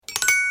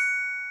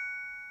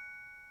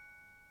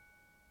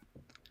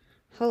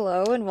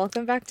Hello and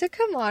welcome back to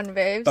Come On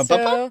Babe.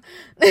 Ba-ba-ba.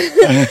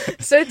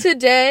 So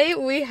today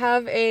we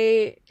have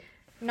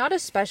not a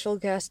special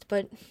guest,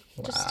 but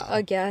just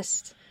a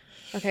guest.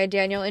 Okay,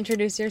 Daniel,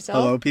 introduce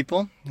yourself. Hello,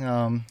 people.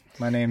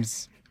 My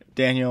name's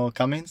Daniel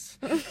Cummings.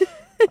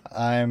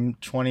 I'm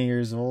 20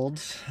 years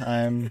old.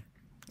 I'm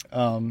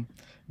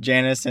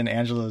Janice and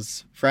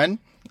Angela's friend.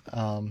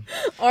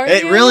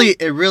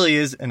 It really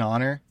is an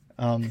honor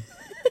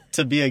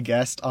to be a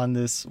guest on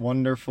this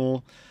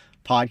wonderful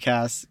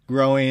podcast,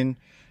 growing,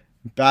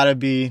 about to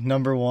be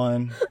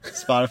 #1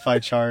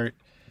 Spotify chart.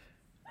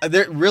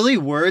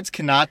 Words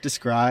cannot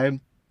describe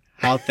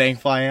how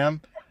thankful I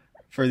am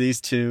for these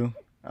two,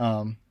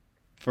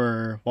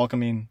 for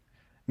welcoming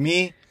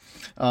me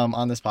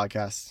on this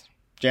podcast.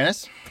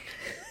 Janice?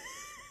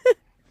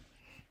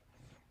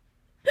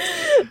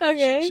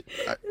 Okay,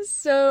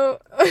 so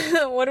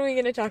what are we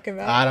going to talk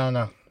about? I don't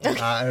know.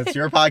 It's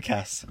your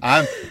podcast.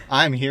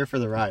 I'm here for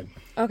the ride.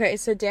 Okay,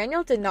 so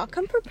Daniel did not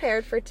come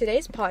prepared for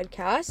today's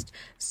podcast,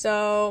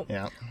 so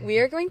Yeah. we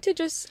are going to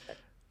just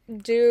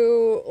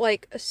do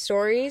like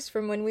stories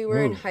from when we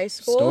were in high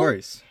school.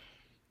 Stories.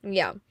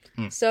 Yeah.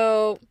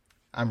 So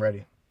I'm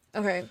ready.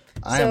 okay.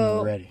 I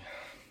am ready.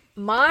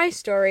 My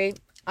story,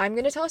 I'm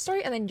going to tell a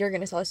story and then you're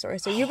going to tell a story.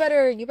 So you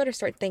better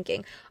start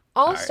thinking.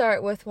 I'll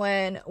start with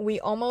when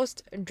we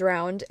almost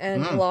drowned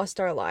and lost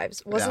our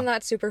lives. Wasn't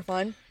that super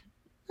fun?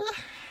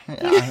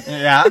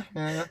 Yeah.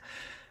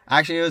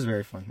 Actually, it was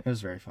very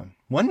fun.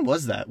 When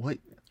was that? What?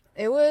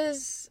 It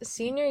was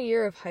senior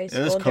year of high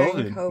school. It was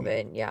during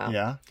COVID. Yeah.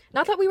 Yeah.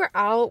 Not that we were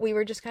out. We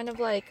were just kind of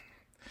like.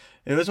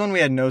 It was when we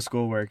had no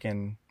schoolwork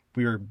and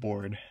we were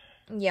bored.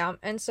 Yeah.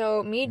 And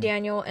so me,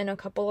 Daniel, and a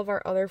couple of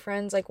our other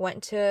friends like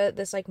went to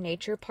this like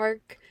nature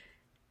park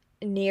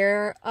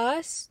near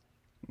us.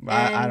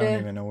 I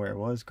don't even know where it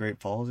was. Great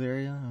Falls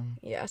area?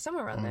 Yeah,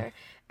 somewhere around there.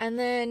 And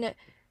then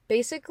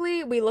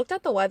basically we looked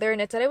at the weather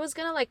and it said it was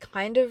gonna like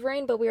kind of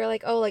rain, but we were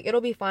like, oh, like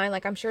it'll be fine,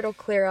 like I'm sure it'll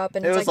clear up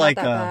and it's like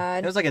not that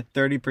bad. It was like a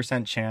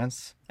 30%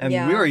 chance. And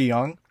Yeah. we were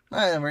young. We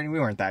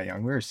weren't that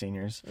young. We were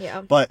seniors.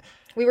 Yeah. But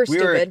We were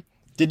stupid.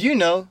 Did you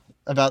know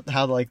about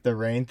how like the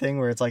rain thing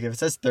where it's like if it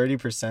says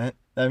 30%,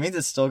 that means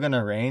it's still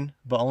gonna rain,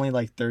 but only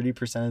like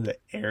 30% of the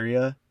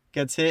area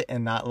gets hit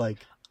and not like.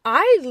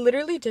 I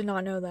literally did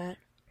not know that.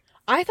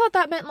 I thought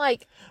that meant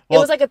like it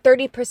was like a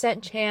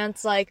 30%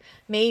 chance, like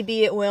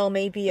maybe it will,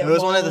 maybe it won't. It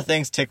was one of the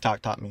things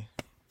TikTok taught me.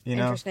 You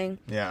know? Interesting.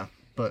 Yeah.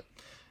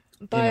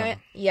 But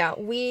yeah,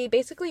 we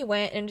basically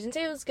went and it didn't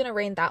say it was gonna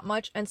rain that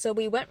much, and so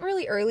we went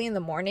really early in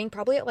the morning,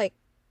 probably at like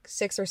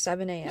 6 or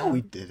 7 a.m. No,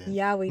 we didn't.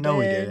 Yeah, we did. No,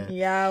 we didn't.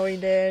 Yeah, we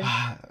did.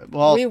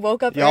 Well, we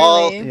woke up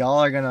early. Y'all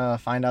are gonna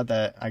find out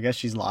that I guess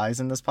she's lies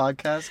in this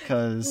podcast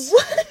because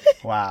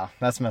wow,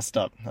 that's messed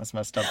up. Janice.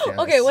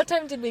 Okay, what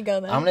time did we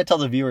go then? I'm gonna tell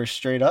the viewers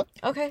straight up.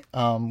 Okay.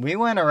 We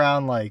went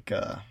around like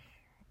I'm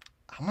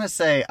gonna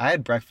say I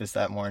had breakfast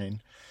that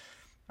morning.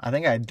 I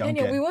think I had Dunkin'.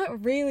 Daniel, we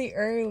went really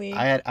early.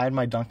 I had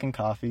my Dunkin'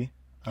 coffee.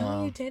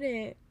 No, you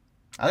didn't.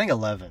 I think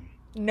 11.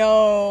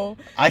 No.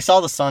 I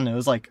saw the sun. It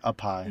was like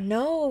up high.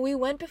 No, we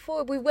went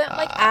before. We went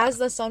like as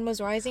the sun was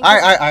rising. All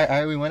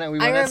right. We went. I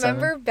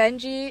remember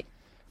Benji.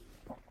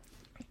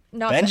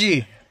 Not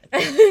Benji.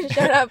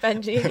 Shout out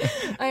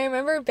Benji. I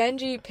remember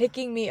Benji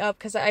picking me up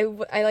because I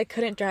like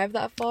couldn't drive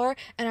that far,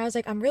 and I was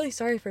like, I'm really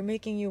sorry for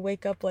making you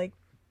wake up like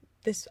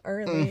this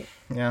early.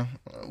 Yeah.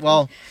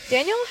 Well,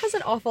 Daniel has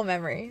an awful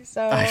memory,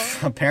 so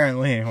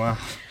apparently, wow.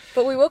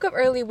 But we woke up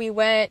early, we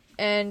went,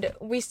 and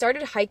we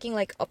started hiking,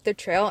 like, up the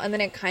trail, and then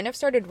it kind of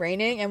started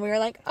raining, and we were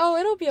like, oh,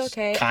 it'll be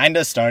okay. Kind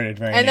of started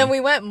raining. And then we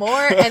went more,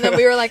 and then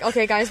we were like,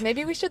 okay, guys,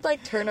 maybe we should,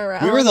 like, turn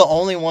around. We were the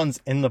only ones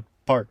in the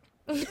park.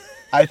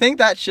 I think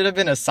that should have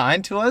been a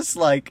sign to us,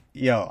 like,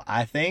 yo,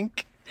 I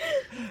think,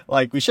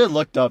 like, we should have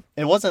looked up.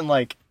 It wasn't,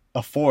 like,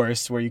 a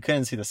forest where you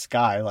couldn't see the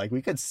sky. Like,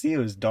 we could see it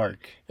was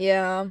dark.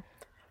 Yeah,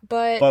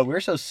 but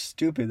we're so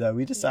stupid that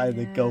we decided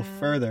to go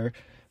further,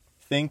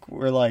 think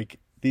we're, like,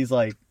 these,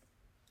 like,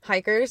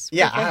 hikers,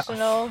 yeah,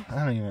 professional.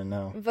 I don't even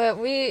know. But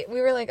we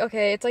were like,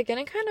 okay, it's like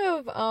getting kind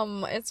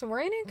of it's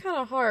raining kind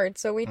of hard,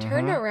 so we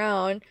turned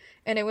around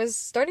and it was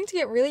starting to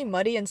get really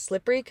muddy and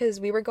slippery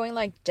because we were going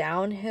like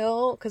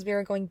downhill because we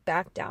were going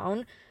back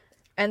down.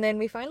 And then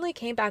we finally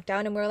came back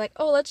down and we were like,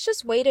 oh, let's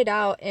just wait it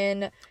out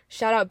and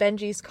shout out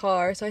Benji's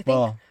car. So I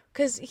think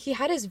because he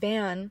had his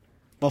van.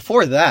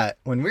 Before that,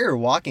 when we were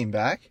walking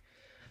back,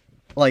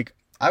 like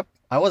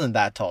I wasn't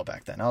that tall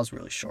back then. I was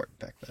really short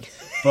back then.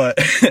 But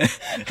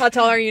how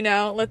tall are you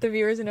now? Let the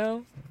viewers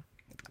know.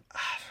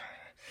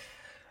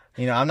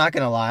 You know, I'm not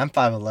going to lie. I'm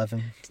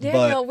 5'11".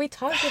 Daniel, we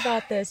talked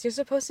about this. You're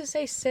supposed to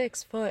say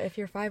 6 foot if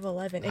you're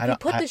 5'11". If you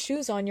put the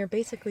shoes on, you're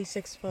basically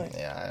 6 foot.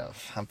 Yeah,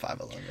 I'm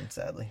 5'11",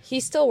 sadly.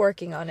 He's still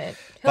working on it.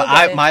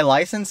 My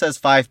license says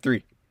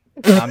 5'3".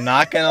 I'm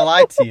not going to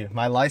lie to you.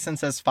 My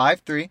license says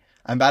 5'3".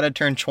 I'm about to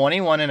turn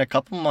 21 in a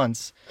couple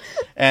months.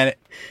 And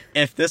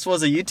if this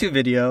was a YouTube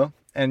video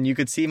and you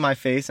could see my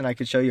face and I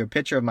could show you a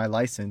picture of my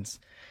license,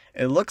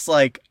 it looks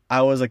like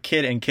I was a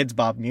kid in Kids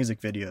Bop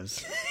music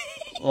videos.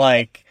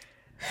 Like,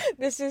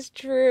 this is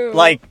true.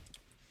 Like,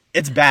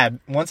 it's bad.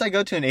 Once I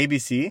go to an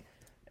ABC,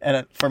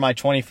 and for my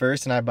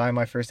 21st and I buy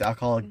my first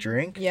alcoholic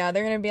drink, Yeah,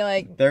 they're gonna be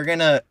like, they're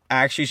gonna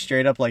actually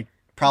straight up like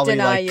probably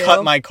Deny like you.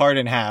 cut my card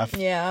in half.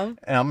 yeah.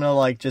 And I'm gonna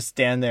like just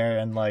stand there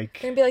and like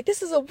They're gonna be like,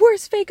 this is the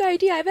worst fake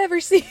ID I've ever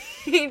seen.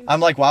 I'm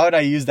like, why would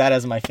I use that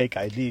as my fake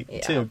ID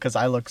Yeah. too? Because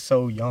I look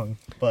so young.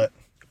 But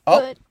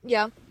But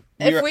yeah,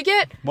 where if we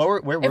get were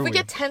if we we?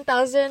 get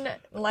 10,000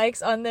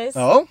 likes on this,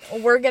 Oh,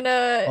 we're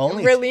gonna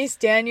Only- release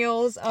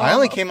Daniel's. I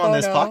only came on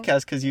this photo.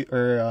 podcast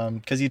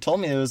because you told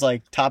me it was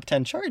like top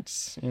 10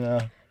 charts. You know.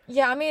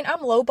 Yeah, I mean, I'm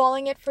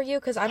lowballing it for you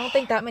because I don't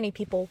think that many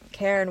people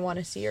care and want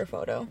to see your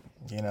photo.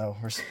 You know,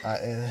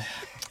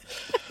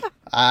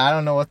 I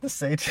don't know what to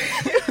say to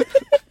you.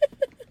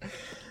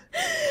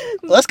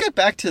 Let's get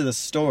back to the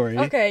story.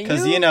 Okay,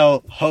 Because,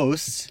 you-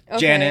 host, Okay.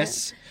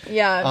 Janice.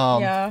 Yeah,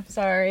 Um, yeah.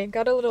 Sorry,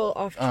 got a little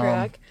off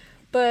track,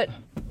 but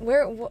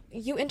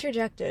you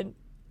interjected.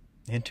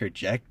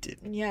 Interjected.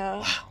 Yeah,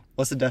 Wow.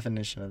 What's the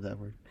definition of that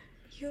word?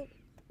 you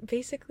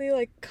basically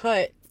like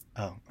cut.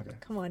 Oh, okay.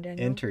 Come on,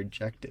 Daniel.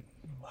 Interjected.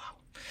 Wow.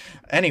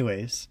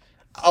 Anyways,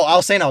 I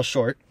was saying I was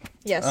short.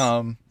 Yes.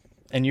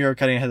 And you were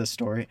cutting ahead of the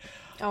story.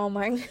 Oh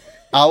my.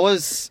 I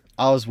was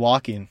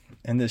walking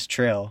in this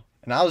trail,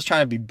 and I was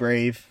trying to be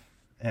brave,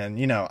 and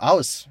I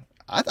thought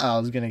I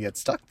was gonna get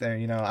stuck there.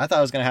 I thought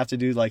I was gonna have to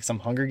do like some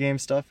Hunger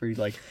Games stuff where you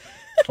like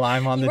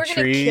climb on You the were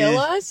tree. gonna kill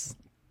us?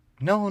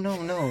 No.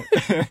 No.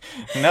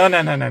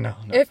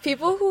 If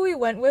people who we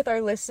went with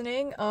are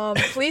listening,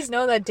 please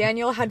know that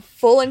Daniel had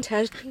full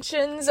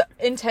intentions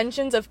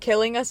of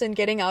killing us and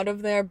getting out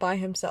of there by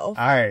himself.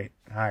 All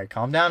right,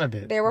 calm down a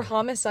bit. They were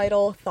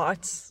homicidal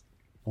thoughts.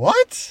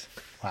 What?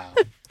 Wow.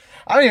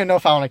 I don't even know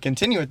if I want to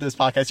continue with this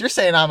podcast. You're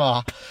saying I'm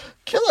a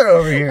killer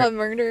over here. A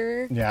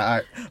murderer.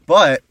 Yeah,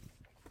 but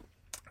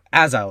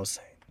as I was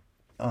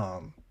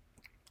saying,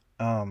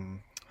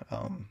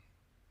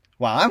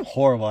 wow, I'm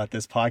horrible at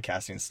this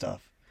podcasting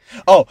stuff.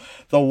 Oh,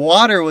 the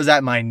water was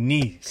at my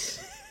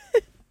knees.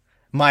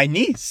 My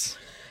knees.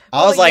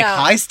 I was Well, like yeah.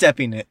 high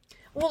stepping it.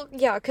 Well,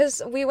 yeah,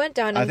 because we went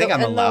down and, I think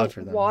I'm and allowed the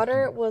for them.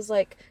 water was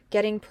like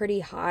getting pretty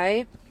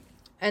high.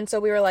 And so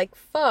we were like,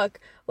 fuck,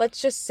 let's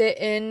just sit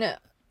in,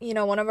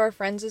 one of our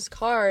friends'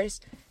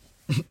 cars.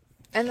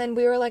 And then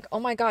we were like, oh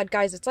my God,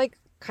 guys, it's like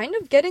kind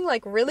of getting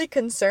like really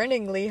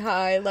concerningly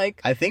high. Like,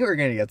 I think we're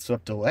gonna get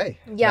swept away.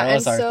 yeah, That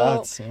was and our so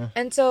thoughts. Yeah.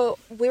 and so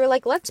we were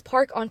like, let's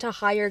park onto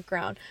higher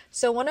ground.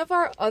 So one of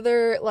our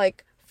other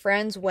like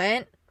friends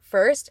went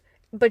first,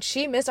 but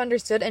she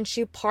misunderstood and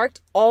she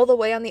parked all the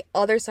way on the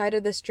other side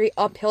of the street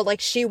uphill. Like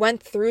she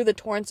went through the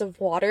torrents of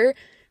water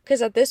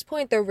because at this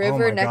point the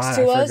river Oh my next God,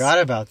 to I us. forgot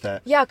about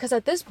that. Yeah, because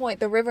at this point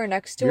the river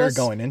next to We were us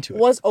going into it.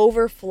 was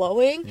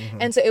overflowing,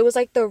 and so it was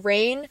like the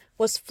rain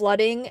was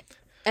flooding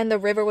and the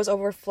river was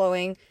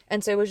overflowing,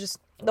 and so it was just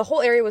the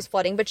whole area was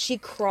flooding. But she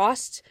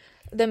crossed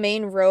the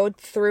main road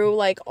through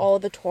like all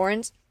the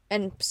torrents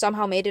and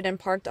somehow made it and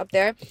parked up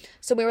there.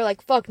 So we were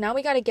like, fuck, now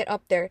we got to get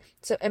up there.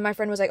 So and my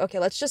friend was like, okay,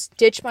 let's just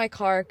ditch my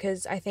car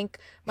because I think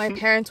my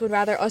parents would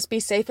rather us be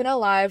safe and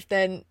alive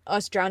than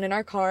us drown in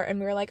our car. And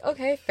we were like,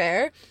 okay,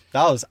 fair.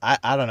 That was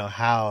I don't know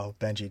how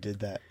Benji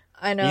did that.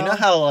 I know. You know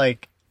how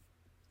like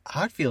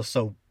I'd feel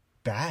so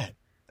bad.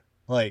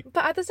 Like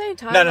But at the same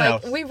time, no,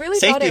 like, no. we really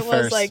Safety thought it was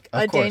first, like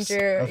of a course,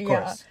 danger. of Yeah.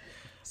 course.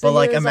 So But he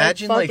like was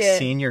imagine "Fuck like it."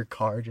 seeing your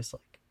car just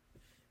like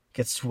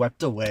get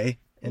swept away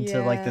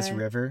into like this Yeah.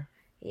 river.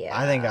 Yeah.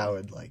 I think I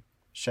would like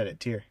shed a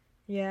tear.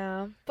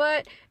 Yeah.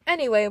 But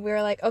anyway, we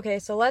were like, okay,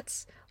 so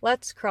let's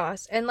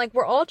cross. And like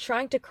we're all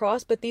trying to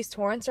cross, but these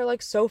torrents are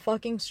like so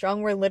fucking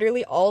strong. We're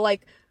literally all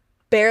like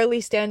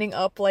barely standing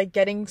up, like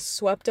getting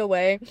swept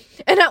away.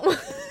 And at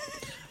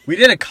We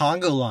did a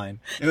Congo line.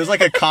 It was like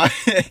a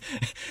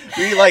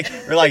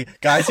we're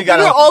like guys, we were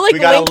all, like, we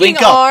gotta linking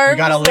link up. arms. We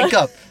gotta link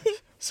up.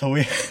 So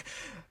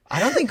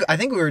I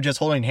think we were just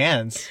holding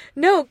hands.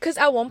 No, because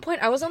at one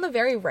point I was on the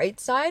very right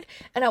side,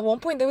 and at one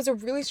point there was a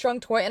really strong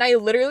torrent, and I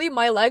literally,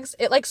 my legs,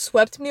 it like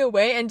swept me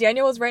away, and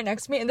Daniel was right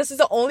next to me, and this is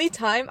the only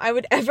time I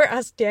would ever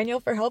ask Daniel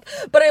for help,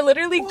 but I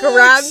literally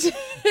grabbed him,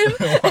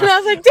 and I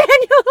was like,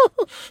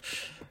 Daniel!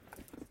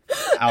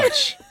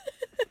 Ouch.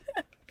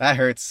 That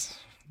hurts.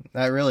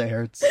 That really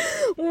hurts.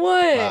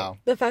 What? Wow.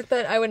 The fact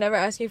that I would never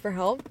ask you for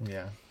help?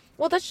 Yeah.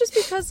 Well, that's just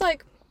because,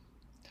 like,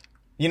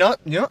 You know.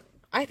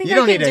 I think You I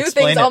don't can need to do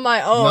explain things it. on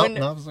my own.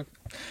 No, it's okay.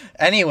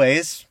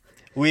 Anyways,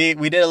 we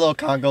did a little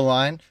Congo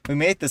line. We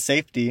made the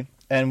safety,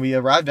 and we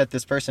arrived at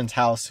this person's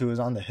house who was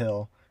on the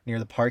hill near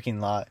the parking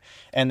lot.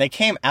 And they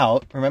came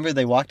out. Remember,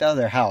 they walked out of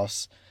their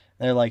house.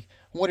 They're like,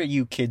 "What are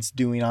you kids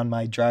doing on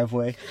my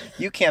driveway?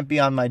 You can't be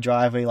on my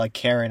driveway," like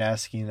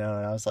Karen-esque, And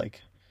I was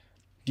like,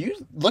 "Do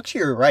you look to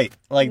your right?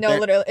 Like, No,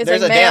 literally. It's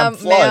there's like, a damn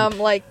flood." ma'am,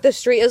 like, the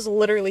street is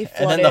literally And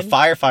flooded. then the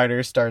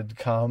firefighters started to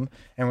come,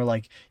 and we're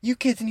like, "You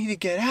kids need to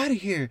get out of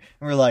here."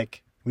 And we're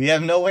like, "We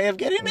have no way of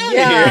getting out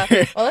Yeah, of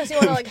here." unless you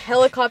want to, like,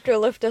 helicopter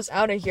lift us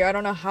out of here. I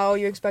don't know how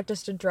you expect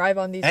us to drive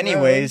on these roads.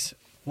 Anyways,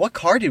 what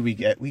car did we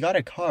get? We got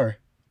a car.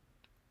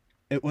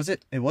 It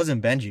wasn't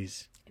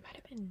Benji's. It might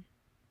have been.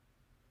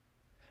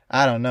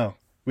 I don't know.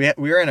 We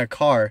were in a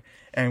car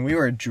and we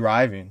were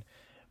driving,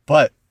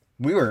 but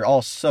we were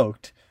all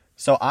soaked.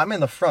 So I'm in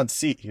the front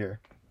seat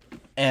here,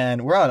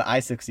 and we're on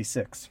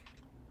I-66,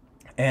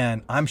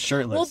 and I'm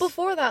shirtless. Well,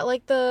 before that,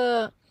 like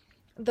the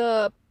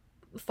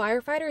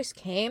firefighters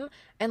came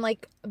and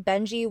like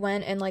Benji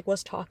went and like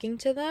was talking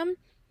to them,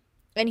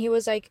 and he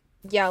was like,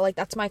 yeah, like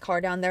that's my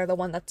car down there, the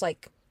one that's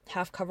like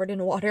half covered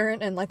in water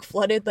and like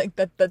flooded, like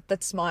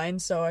that's mine.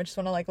 So I just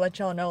want to like let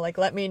y'all know, like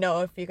let me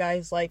know if you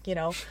guys like, you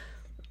know,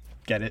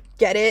 get it.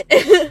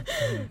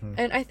 Mm-hmm.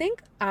 And I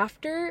think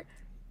after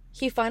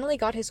he finally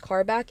got his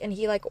car back and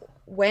he like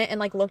went and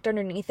like looked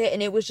underneath it,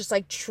 and it was just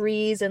like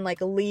trees and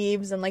like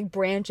leaves and like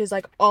branches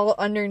like all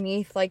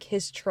underneath like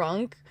his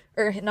trunk,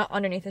 or not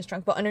underneath his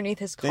trunk but underneath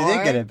his car. They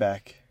did get it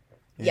back.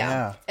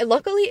 Yeah. And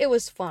luckily it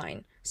was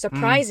fine.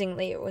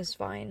 Surprisingly it was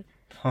fine.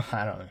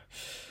 I don't know.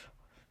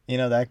 You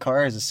know, that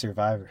car is a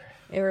survivor.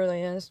 It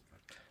really is.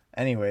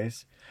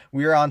 Anyways,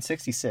 we were on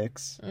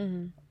 66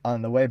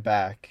 on the way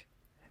back.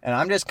 And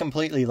I'm just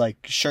completely, like,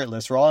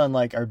 shirtless. We're all in,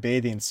 like, our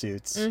bathing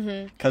suits.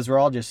 Because we're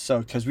all just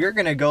soaked. Because we were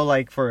going to go,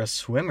 like, for a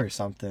swim or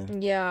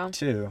something. Yeah.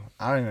 Too.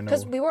 I don't even know.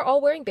 Because we were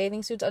all wearing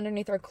bathing suits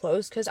underneath our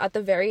clothes. Because at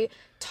the very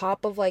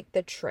top of, like,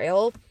 the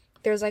trail,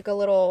 there's, like, a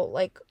little,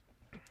 like,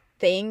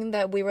 thing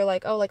that we were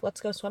like, oh, like,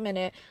 let's go swim in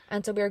it.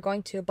 And so we were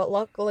going to. But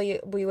luckily,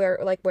 we were,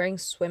 like, wearing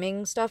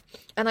swimming stuff.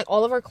 And, like,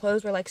 all of our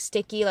clothes were, like,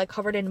 sticky, like,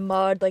 covered in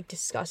mud, like,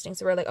 disgusting.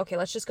 So we were like, okay,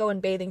 let's just go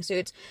in bathing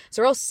suits.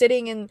 So we're all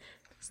sitting in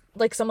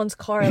like someone's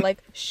car,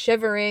 like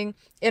shivering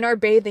in our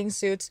bathing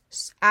suits,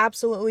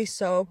 absolutely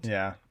soaked.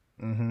 Yeah.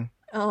 It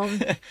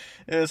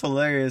was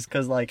hilarious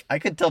because like I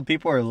could tell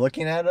people were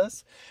looking at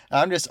us.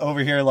 I'm just over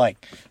here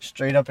like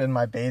straight up in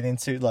my bathing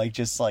suit, like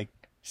just like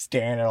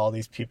staring at all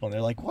these people, and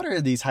they're like, "What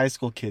are these high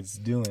school kids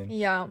doing?"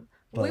 Yeah.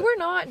 But we were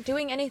not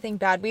doing anything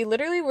bad. We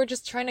literally were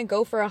just trying to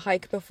go for a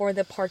hike before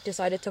the park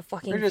decided to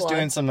fucking We're just flood.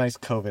 doing some nice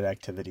COVID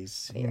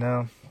activities, you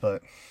know.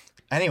 But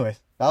anyway,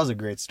 that was a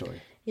great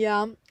story.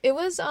 Yeah, it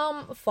was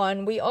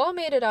fun. We all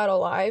made it out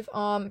alive.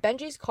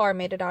 Benji's car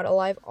made it out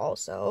alive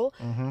also.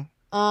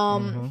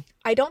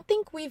 I don't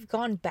think we've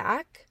gone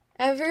back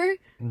ever.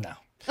 No.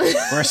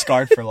 We're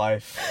scarred for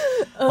life.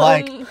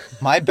 Like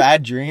my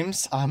bad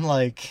dreams, I'm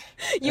like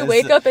you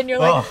wake up and you're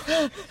like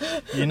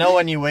you know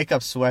when you wake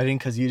up sweating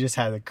because you just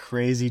had a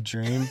crazy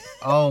dream?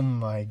 Oh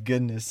my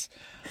goodness.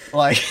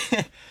 Like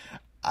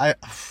I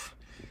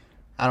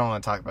don't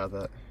want to talk about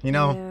that. You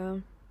know, yeah.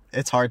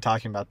 It's hard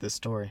talking about this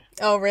story.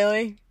 Oh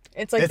really?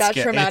 It's like that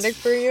traumatic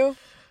for you?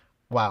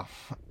 Wow.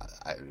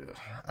 I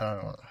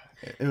don't know.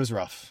 It was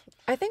rough.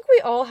 I think we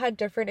all had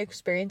different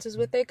experiences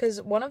with it,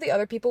 because one of the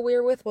other people we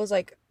were with was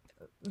like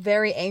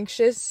very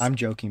anxious. I'm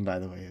joking, by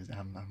the way.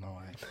 I'm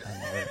alright.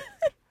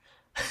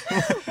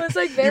 Was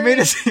like very. You made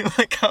it seem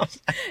like I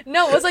was.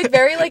 No, it was like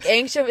very like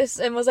anxious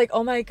and was like,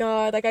 oh my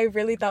god, like I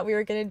really thought we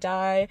were gonna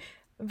die,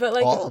 but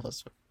like all of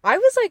us.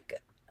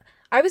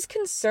 I was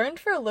concerned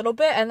for a little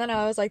bit, and then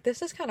I was like,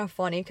 this is kind of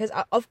funny, because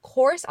of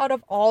course, out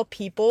of all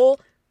people,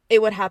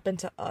 it would happen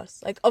to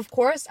us. Like, of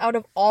course, out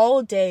of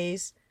all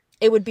days,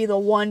 it would be the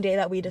one day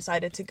that we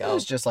decided to go. It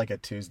was just like a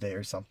Tuesday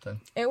or something.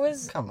 It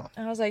was. Come on.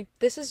 I was like,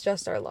 this is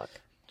just our luck.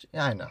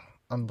 Yeah, I know.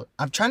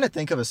 I'm trying to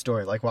think of a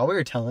story. Like, while we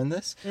were telling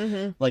this,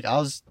 like,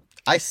 Tell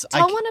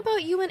one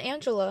about you and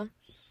Angela.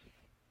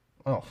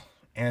 Oh,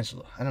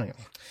 Angela. I don't even...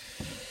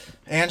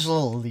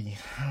 Angela Lee.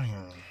 I don't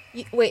even...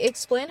 Wait,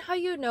 explain how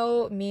you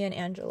know me and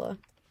Angela.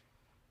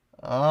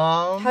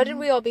 How did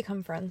we all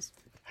become friends?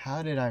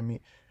 How did I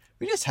meet?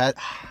 We just had...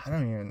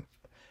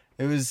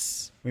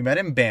 We met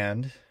in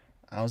band.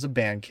 I was a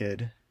band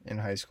kid in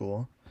high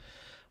school.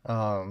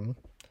 I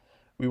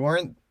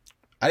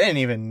didn't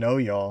even know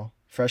y'all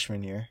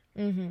freshman year.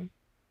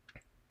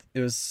 It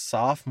was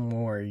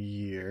sophomore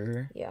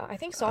year. Yeah, I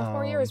think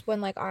sophomore year is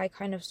when like I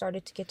kind of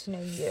started to get to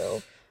know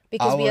you,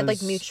 because we had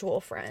like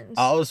mutual friends.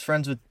 I was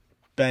friends with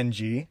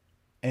Benji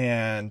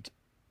and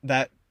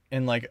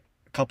like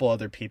a couple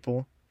other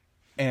people,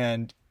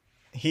 and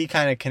he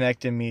kind of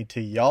connected me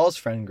to y'all's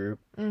friend group.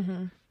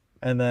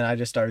 And then I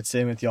just started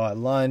sitting with y'all at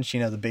lunch,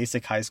 the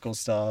basic high school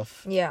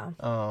stuff. Yeah.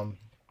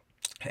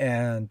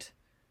 And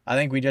I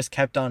think we just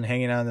kept on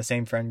hanging out in the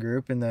same friend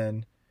group, and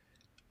then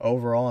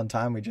overall in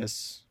time we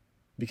just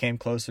became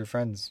closer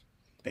friends,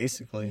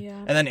 basically. Yeah.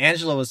 And then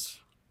Angela was...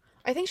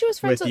 I think she was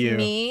friends with you.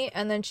 me,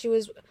 and then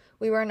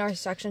we were in our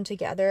section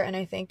together, and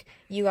I think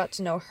you got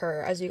to know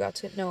her as you got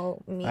to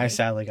know me. I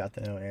sadly got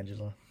to know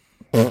Angela.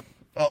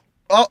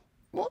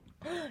 What?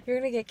 You're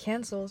gonna get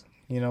canceled.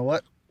 You know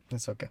what?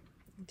 It's okay.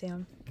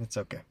 Damn. It's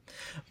okay.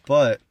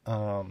 But,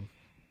 I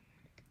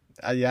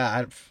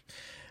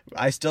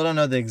still don't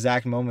know the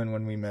exact moment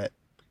when we met.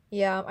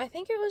 Yeah, I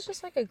think it was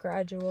just like a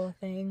gradual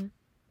thing.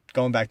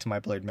 Going back to my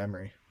blurred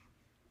memory.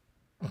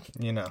 Oh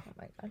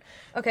my god.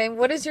 Okay,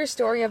 what is your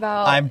story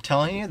about? I'm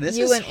telling you,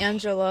 you and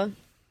Angela.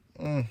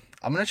 I'm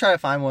gonna try to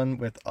find one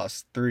with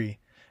us three,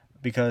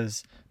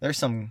 because there's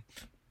some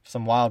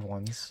wild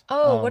ones.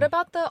 Oh, what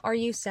about the Are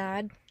You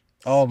Sad?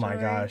 Oh story?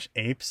 my gosh,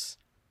 apes.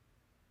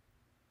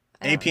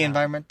 AP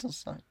Environmental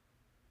Science.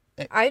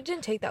 I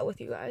didn't take that with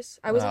you guys.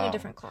 I was in a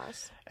different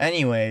class.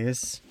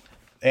 Anyways,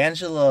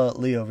 Angela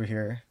Lee over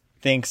here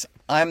thinks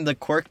I'm the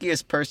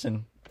quirkiest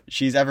person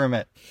she's ever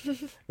met,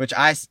 which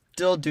I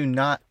still do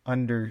not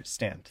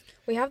understand.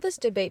 We have this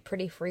debate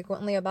pretty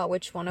frequently about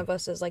which one of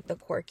us is like the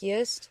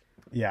quirkiest.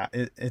 Yeah,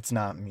 it's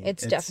not me.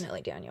 It's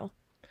definitely Daniel.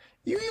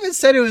 You even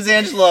said it was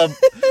Angela.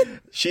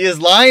 She is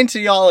lying to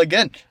y'all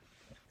again.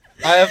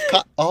 I have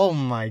oh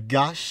my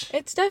gosh.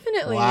 It's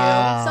definitely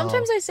Wow. you.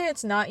 Sometimes I say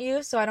it's not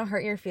you so I don't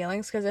hurt your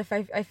feelings because if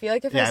I feel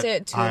like if I say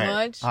it too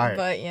much,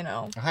 but you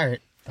know. All right.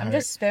 I'm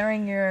just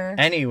sparing your...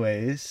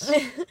 Anyways,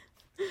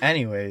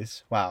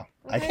 wow.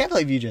 I can't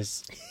believe you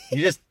just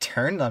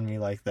turned on me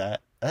like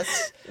that.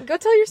 That's... Go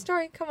tell your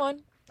story. Come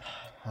on.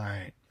 All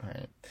right.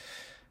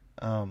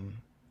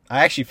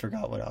 I actually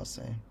forgot what I was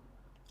saying.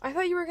 I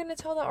thought you were going to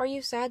tell the Are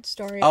You Sad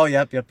story. Oh,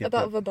 yep.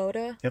 About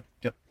Voboda?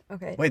 Yep.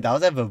 Okay. Wait, that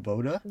was at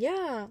Voboda?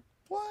 Yeah.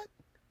 What?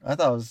 I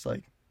thought it was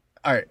like...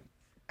 All right.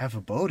 At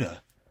Voboda?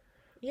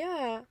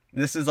 Yeah.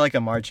 This is like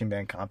a marching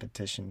band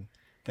competition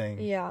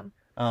thing. Yeah.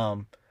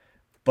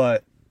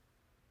 But...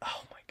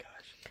 Oh my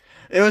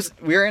gosh.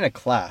 We were in a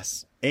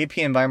class. AP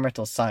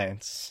Environmental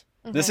Science.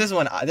 Okay. This is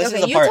when this okay,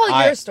 is the you part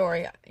tell your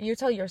story. You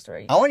tell your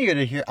story. I want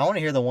to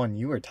hear the one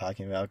you were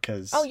talking about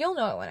because Oh, you'll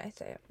know it when I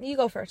say it. You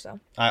go first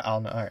though.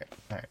 I'll know. All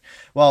right.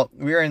 Well,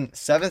 we were in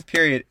 7th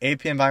period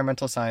AP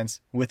Environmental Science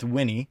with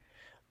Winnie.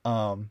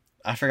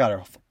 I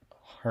forgot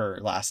her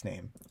last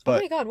name, but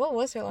oh my god, what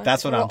was her last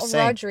that's name? what I'm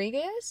saying.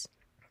 Rodriguez?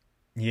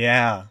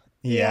 Yeah.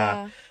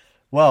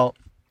 Well,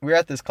 we were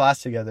at this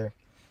class together,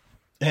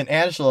 and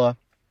Angela,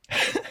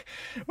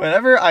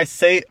 whenever I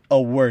say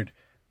a word,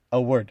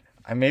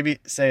 I maybe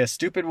say a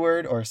stupid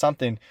word or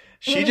something,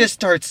 she just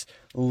starts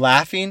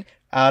laughing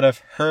out of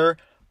her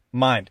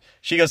mind.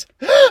 She goes,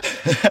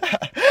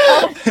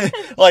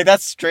 like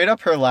that's straight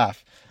up her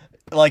laugh.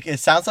 Like it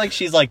sounds like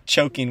she's like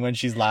choking when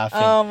she's laughing.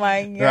 Oh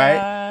my god.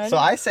 Right? So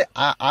I say,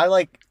 I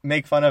like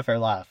make fun of her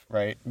laugh,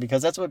 right?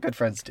 Because that's what good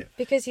friends do.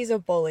 Because he's a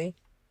bully.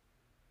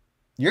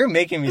 You're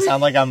making me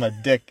sound like I'm a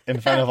dick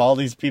in front of all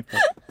these people.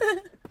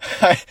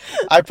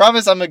 I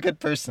promise I'm a good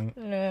person.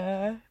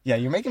 Nah. Yeah,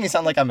 you're making me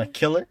sound like I'm a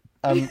killer.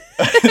 A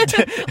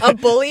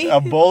bully?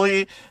 A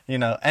bully,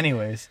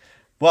 anyways.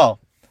 Well,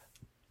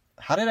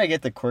 how did I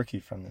get the quirky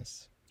from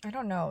this? I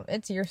don't know.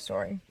 It's your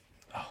story.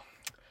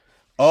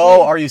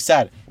 Oh, Are You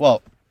Sad?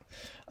 Well,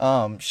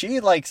 she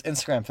likes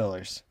Instagram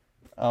fillers.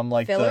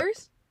 Like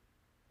fillers?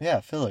 Yeah,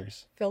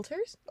 fillers.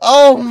 Filters?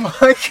 Oh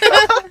my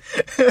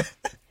god.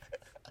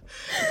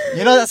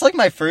 That's like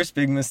my first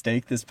big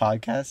mistake this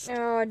podcast.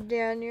 Oh,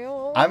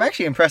 Daniel. I'm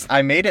actually impressed.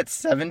 I made it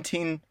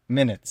 17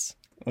 minutes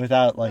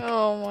without like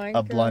oh my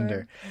a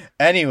blunder.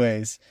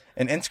 Anyways,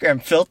 an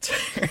Instagram filter.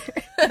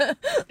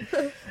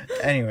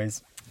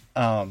 Anyways,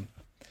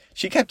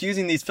 she kept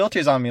using these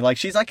filters on me. Like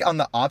she's like on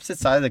the opposite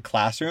side of the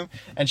classroom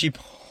and she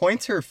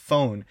points her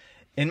phone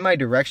in my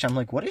direction. I'm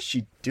like, what is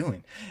she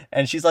doing?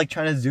 And she's like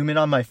trying to zoom in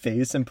on my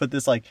face and put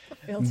this like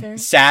filter.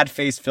 Sad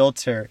face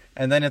filter.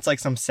 And then it's like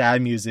some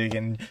sad music.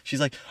 And she's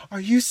like, are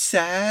you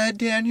sad,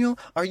 Daniel?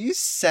 Are you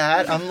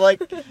sad? I'm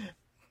like,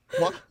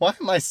 why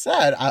am I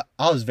sad? I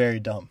was very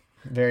dumb.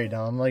 Very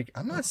dumb. I'm like,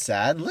 I'm not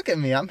sad. Look at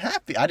me. I'm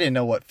happy. I didn't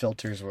know what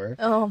filters were.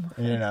 Oh.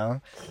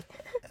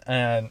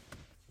 And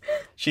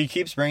she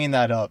keeps bringing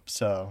that up.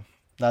 So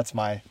that's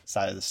my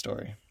side of the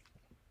story.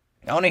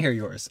 I want to hear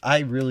yours. I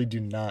really do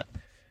not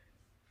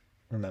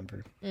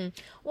remember.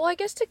 Well, I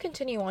guess to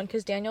continue on,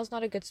 because Daniel's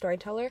not a good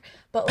storyteller,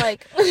 but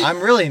like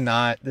I'm really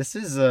not. This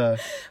is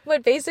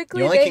but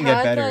basically you only they can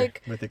had get better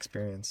like with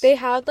experience. They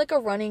had like a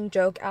running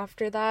joke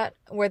after that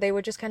where they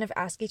would just kind of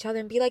ask each other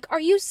and be like, are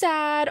you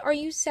sad? Are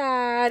you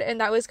sad? And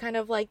that was kind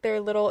of like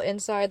their little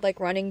inside like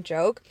running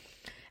joke.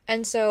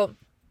 And so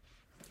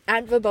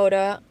at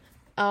Voboda,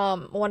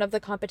 one of the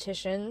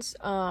competitions,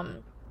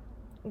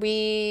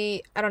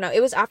 I don't know, it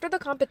was after the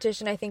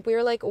competition. I think we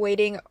were like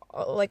waiting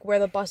like where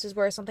the buses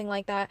were or something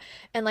like that,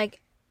 and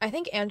like I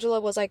think Angela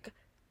was like,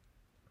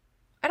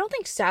 I don't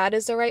think sad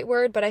is the right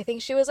word, but I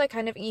think she was like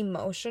kind of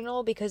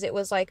emotional because it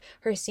was like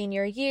her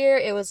senior year.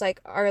 It was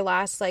like our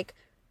last like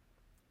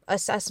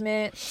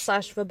assessment /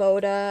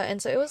 Voboda,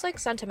 and so it was like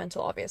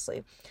sentimental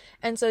obviously.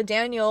 And so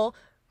Daniel,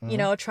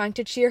 trying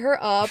to cheer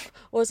her up,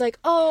 was like,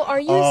 oh,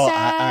 are you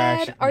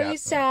sad? Are you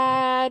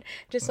sad?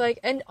 Just like,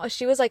 and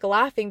she was like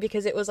laughing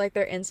because it was like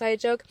their inside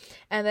joke.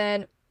 And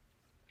then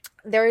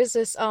there is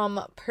this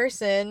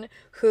person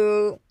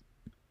who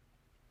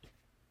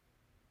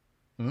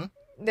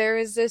there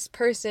is this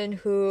person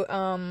who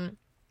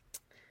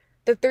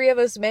the three of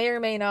us may or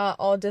may not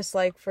all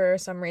dislike for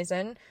some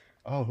reason.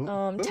 Oh,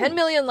 who? 10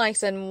 million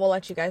likes and we'll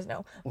let you guys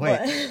know. Wait.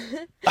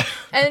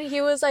 And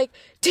he was like,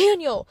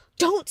 Daniel,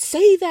 don't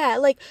say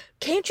that. Like,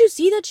 can't you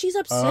see that she's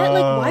upset?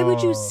 Like, why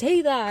would you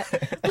say that?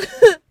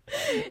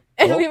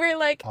 And we were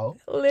like,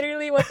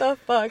 literally, what the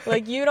fuck?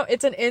 Like, you don't,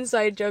 it's an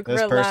inside joke.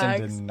 This Relax.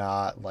 person did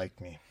not like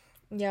me.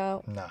 Yeah.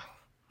 No.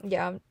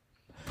 Yeah.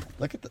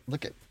 Look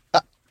at.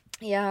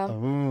 Yeah.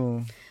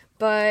 Ooh.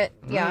 But,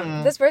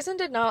 yeah, this person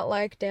did not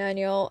like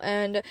Daniel,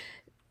 and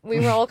we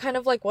were all kind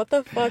of like, what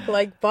the fuck?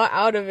 Like, butt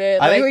out of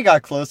it. I think we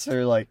got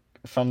closer, like,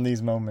 from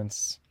these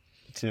moments,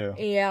 too.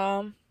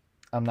 Yeah.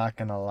 I'm not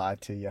gonna lie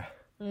to you.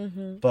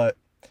 Mm-hmm. But,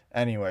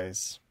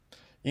 anyways,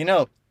 You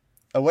know,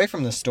 away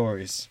from the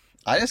stories,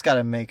 I just got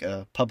to make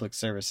a public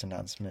service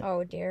announcement.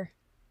 Oh, dear.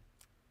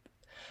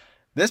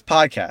 This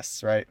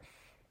podcast, right?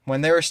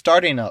 When they were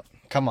starting up,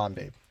 come on,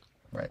 babe,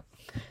 right?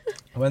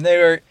 When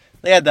they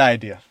had the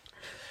idea,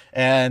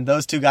 and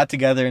those two got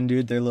together and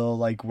did their little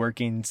like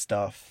working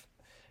stuff.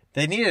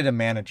 They needed a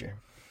manager.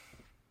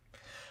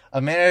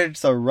 A manager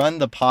to run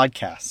the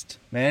podcast.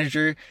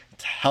 Manager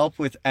to help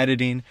with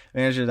editing.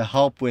 Manager to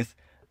help with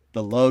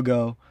the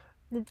logo.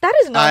 That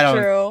is not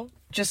true.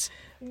 Just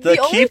The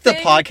only keep the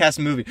thing- podcast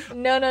moving.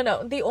 No.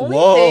 The only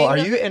Whoa, thing... are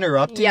you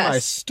interrupting my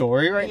Yes.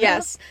 story right now?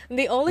 Yes.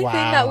 The only thing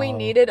that we Wow.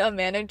 needed a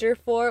manager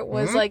for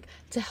was like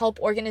to help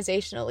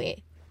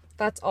organizationally.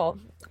 That's all.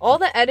 All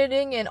the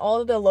editing and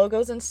all of the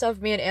logos and stuff,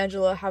 me and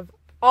Angela have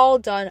all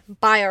done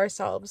by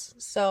ourselves.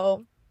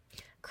 So,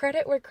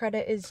 credit where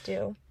credit is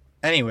due.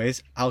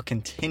 Anyways, I'll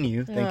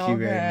continue. Thank you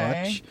very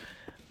Okay.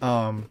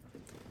 much.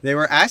 They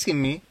were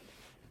asking me.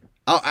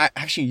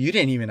 Actually, you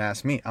didn't even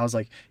ask me. I was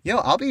like, yo,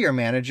 I'll be your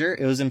manager.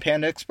 It was in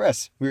Panda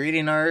Express. We were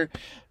eating our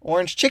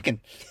orange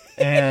chicken.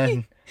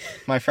 And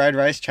my fried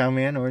rice, chow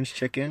mein, orange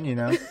chicken, you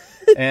know.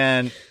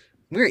 And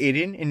we were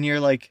eating, and you're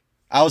like,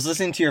 I was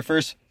listening to your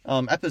first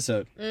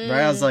episode, right?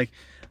 I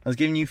was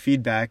giving you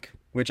feedback,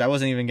 which I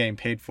wasn't even getting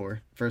paid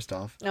for, first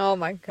off. Oh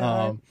my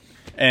god.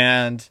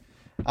 And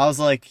I was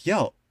like,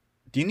 yo,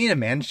 do you need a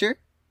manager?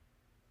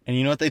 And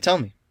you know what they tell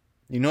me?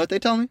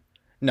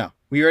 No,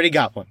 we already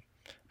got one.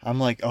 I'm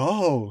like,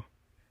 oh,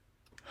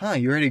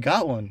 you already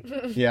got one.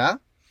 Yeah?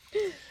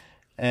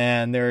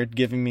 And they were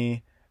giving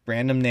me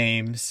random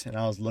names, and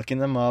I was looking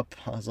them up.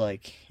 I was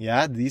like,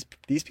 yeah, these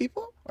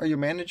people are your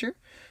manager?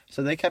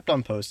 So they kept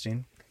on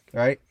posting,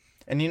 right?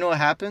 And you know what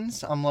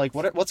happens? I'm like,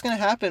 what's going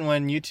to happen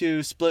when you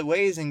two split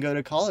ways and go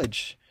to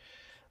college?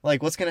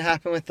 Like, what's going to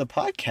happen with the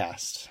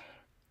podcast?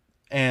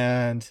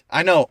 And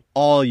I know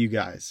all you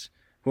guys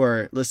who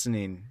are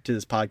listening to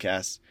this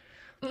podcast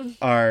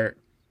are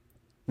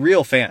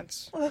real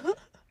fans.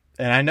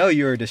 And I know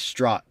you were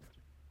distraught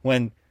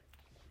when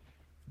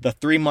the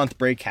 3-month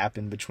break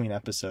happened between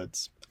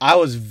episodes. I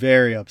was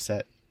very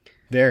upset.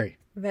 Very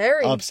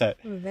upset.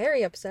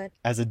 Very upset.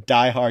 As a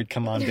diehard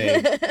Come On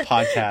Babe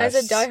podcast. As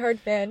a diehard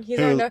fan.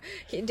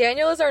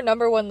 Daniel is our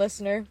number one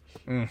listener.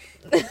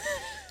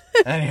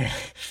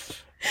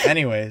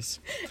 Anyways.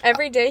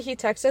 Every day he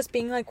texts us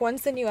being like,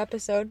 when's the new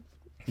episode?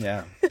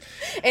 Yeah.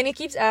 And he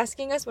keeps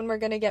asking us when we're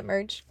going to get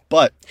merch.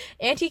 But.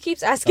 And he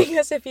keeps asking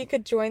us if he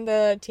could join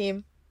the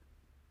team.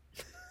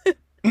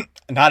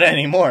 Not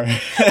anymore.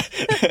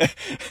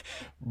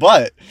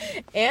 But.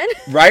 And?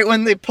 Right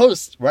when they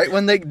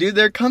do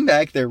their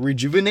comeback, their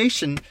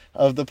rejuvenation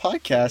of the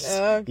podcast,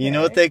 okay. You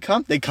know what they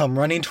come? They come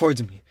running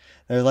towards me.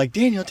 They're like,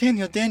 Daniel. We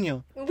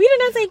did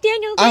not say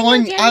Daniel.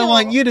 I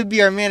want you to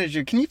be our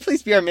manager. Can you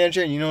please be our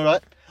manager? And you know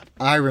what?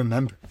 I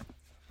remember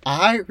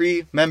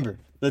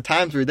the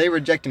times where they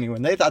rejected me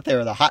when they thought they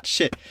were the hot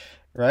shit,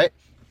 right?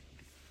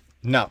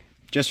 No.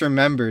 Just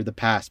remember the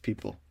past,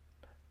 people.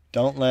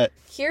 Don't let...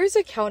 Here's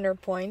a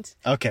counterpoint.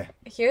 Okay.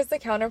 Here's the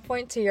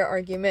counterpoint to your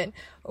argument.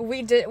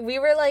 We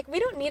were like, we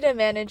don't need a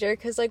manager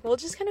because, like, we'll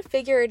just kind of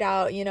figure it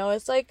out, you know?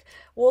 It's like,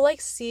 we'll, like,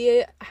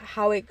 see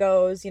how it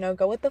goes, you know,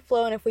 go with the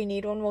flow, and if we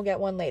need one, we'll get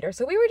one later.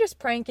 So we were just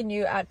pranking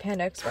you at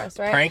Panda Express,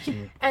 right? Pranking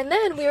you. And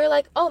then we were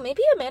like, oh,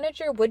 maybe a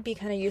manager would be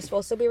kind of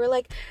useful. So we were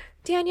like,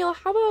 Daniel,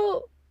 how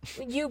about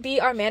you be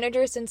our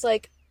manager since,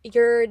 like,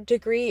 your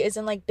degree is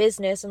in, like,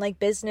 business, and, like,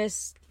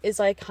 business is,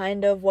 like,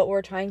 kind of what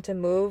we're trying to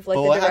move, like,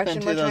 but the what direction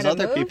happened we're to trying those to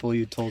other move. people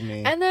you told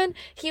me? And then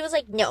he was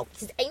like, no,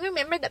 I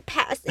remember the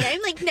past, and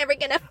I'm, like, never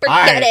gonna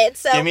forget it,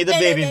 so... Give me the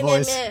baby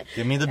voice.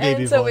 Give me the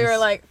baby voice. And so we were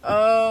like,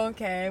 oh,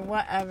 okay,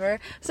 whatever.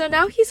 So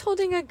now he's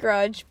holding a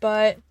grudge,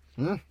 but...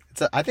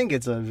 I think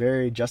it's a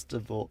very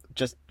justifiable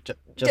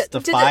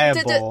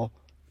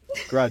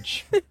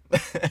grudge.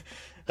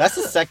 That's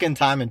the second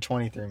time in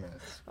 23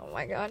 minutes. Oh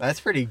my god. That's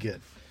pretty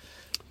good.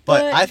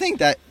 But I think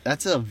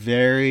that's a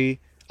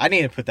very... I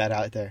need to put that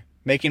out there.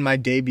 Making my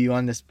debut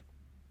on this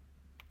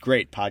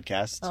great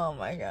podcast. Oh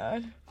my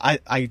god.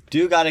 I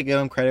do gotta give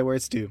him credit where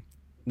it's due.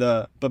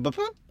 The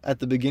at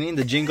the beginning,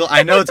 the jingle.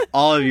 I know it's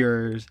all of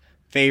your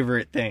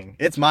favorite thing.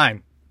 It's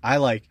mine.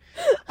 I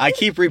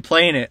keep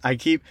replaying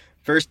it.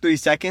 First 3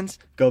 seconds,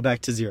 go back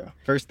to 0.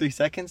 First 3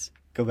 seconds,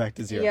 go back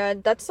to 0. Yeah,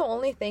 that's the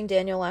only thing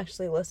Daniel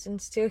actually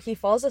listens to. He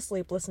falls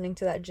asleep listening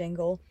to that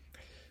jingle.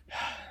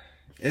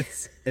 It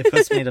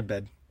puts me to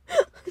bed.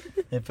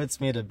 It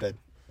puts me to bed.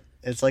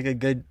 It's like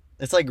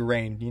it's like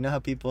Rain. You know how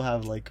people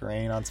have like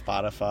Rain on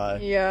Spotify?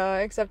 Yeah,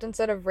 except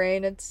instead of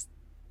rain, it's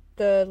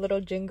the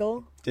little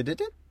jingle.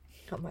 Did?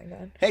 Oh my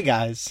god. Hey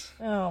guys.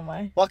 Oh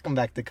my. Welcome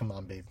back to Come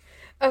On Babe.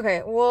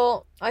 Okay,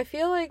 well, I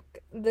feel like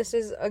this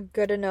is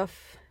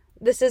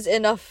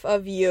enough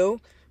of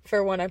you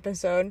for one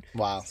episode.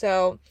 Wow.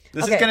 So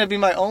This is gonna be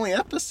my only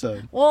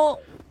episode.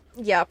 Well,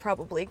 yeah,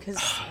 probably,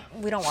 because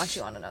we don't want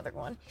you on another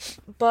one.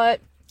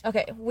 But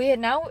okay, we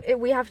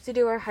have to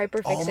do our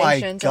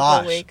hyperfixations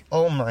of the week.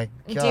 Oh my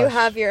gosh. Do you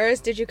have yours?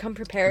 Did you come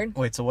prepared?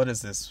 Wait, so what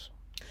is this?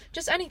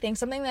 Just anything,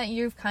 something that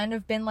you've kind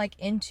of been like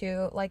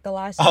into like the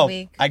last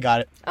week. I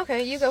got it.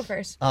 Okay, you go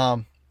first.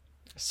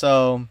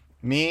 So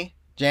me,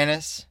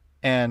 Janice,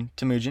 and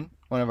Temujin,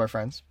 one of our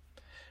friends,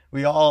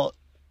 we all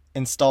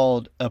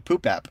installed a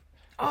poop app.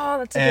 Oh,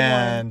 that's a good one.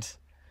 And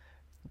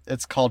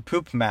it's called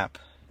Poop Map.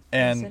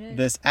 And Yes, it is.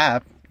 this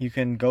app, you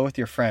can go with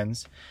your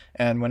friends,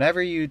 and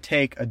whenever you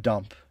take a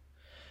dump,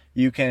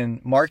 you can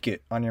mark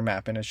it on your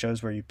map, and it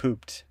shows where you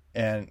pooped,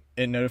 and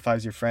it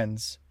notifies your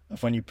friends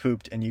of when you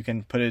pooped, and you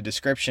can put a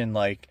description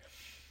like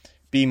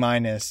B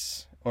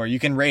minus, or you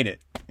can rate it,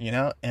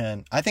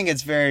 And I think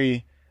it's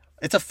a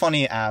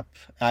funny app.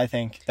 I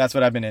think that's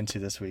what I've been into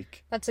this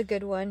week. That's a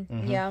good one.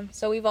 Mm-hmm. Yeah.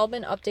 So we've all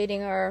been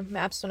updating our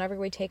maps whenever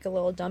we take a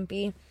little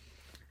dumpy.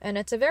 And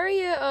it's a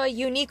very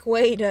unique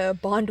way to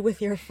bond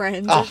with your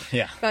friends. Oh,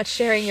 yeah. About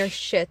sharing your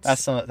shit.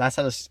 That's how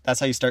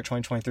you start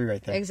 2023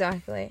 right there.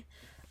 Exactly.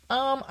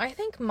 I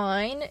think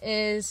mine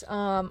is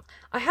I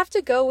have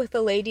to go with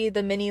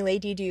the mini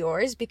Lady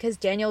Dior's, because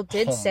Daniel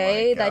did Oh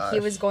say my that he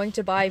gosh. was going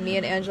to buy me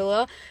and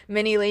Angela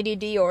mini Lady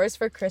Dior's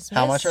for Christmas.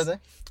 How much are they?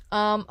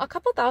 A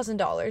couple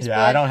 $1,000s. Yeah, but,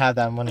 I don't have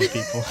that money,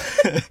 people.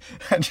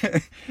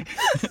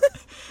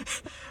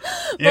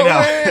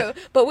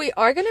 but we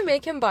are gonna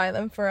make him buy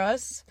them for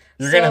us.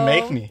 You're gonna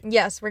make me?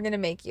 Yes, we're gonna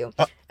make you.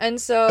 Oh. And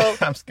so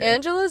I'm scared.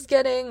 Angela's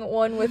getting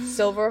one with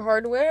silver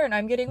hardware, and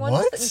I'm getting one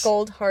with What?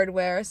 gold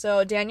hardware.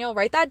 So Daniel,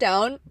 write that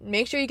down.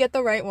 Make sure you get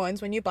the right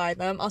ones when you buy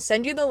them. I'll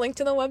send you the link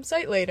to the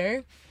website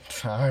later.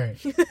 All right.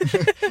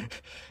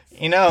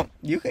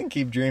 You can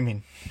keep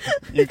dreaming.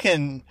 You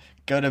can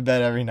go to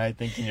bed every night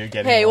thinking you're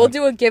getting Hey, one. we'll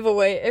do a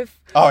giveaway. If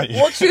Oh, yeah.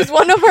 we'll choose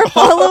one of our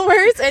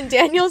followers, and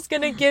Daniel's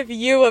gonna give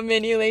you a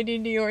mini Lady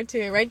Dior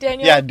too, right,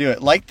 Daniel? Yeah, do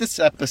it. Like this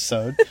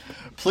episode.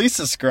 Please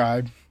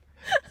subscribe.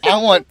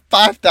 I want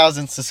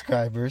 5,000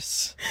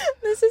 subscribers.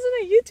 This isn't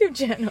a YouTube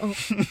channel.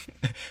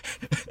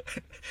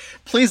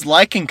 Please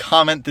like and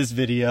comment this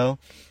video.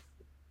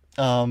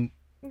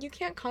 You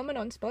can't comment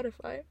on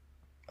Spotify.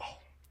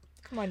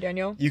 Come on,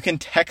 Daniel. You can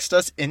text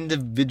us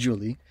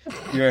individually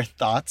your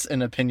thoughts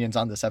and opinions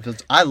on this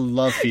episode. I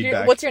love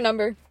feedback. What's your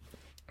number?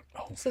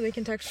 Oh. So they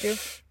can text you.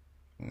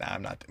 Nah,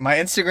 I'm not. My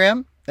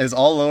Instagram is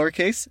all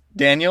lowercase,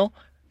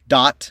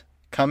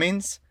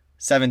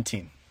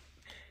 Daniel.Cummings17.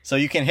 So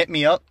you can hit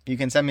me up. You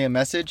can send me a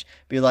message.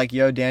 Be like,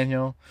 yo,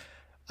 Daniel,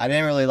 I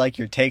didn't really like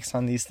your takes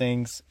on these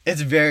things.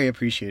 It's very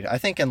appreciated. I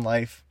think in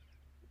life,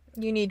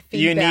 You need feedback.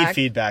 you need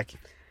feedback.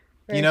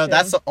 Very true.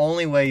 That's the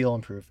only way you'll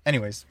improve.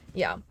 Anyways.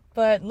 Yeah.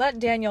 But let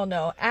Daniel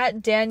know.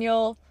 At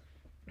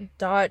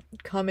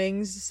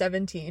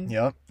Daniel.Cummings17.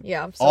 Yep.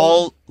 Yeah. So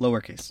All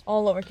lowercase.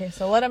 all lowercase.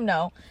 So let him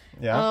know.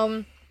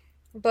 Yeah.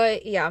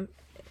 But yeah.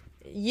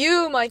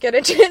 You might get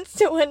a chance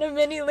to win a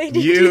mini Lady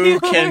You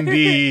Dior. can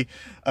be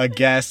a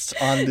guest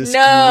on this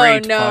No,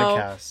 great no,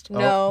 podcast. No.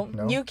 Oh,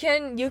 no. You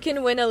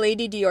can win a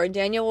Lady Dior.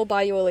 Daniel will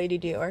buy you a Lady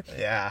Dior.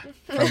 Yeah.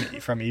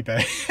 From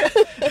eBay.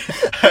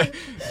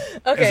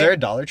 Okay. Is there a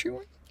Dollar Tree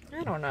one?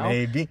 I don't know.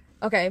 Maybe.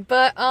 Okay,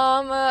 but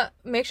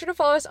make sure to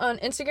follow us on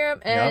Instagram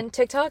and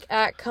TikTok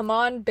at Come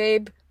On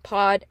Babe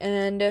Pod,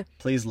 and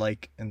Please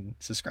like and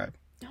subscribe.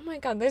 oh my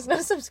god, there's no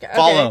subscribe.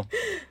 Follow.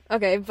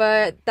 Okay,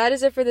 but that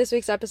is it for this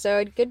week's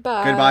episode.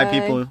 Goodbye. Goodbye,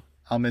 people.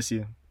 I'll miss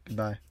you.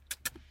 Goodbye.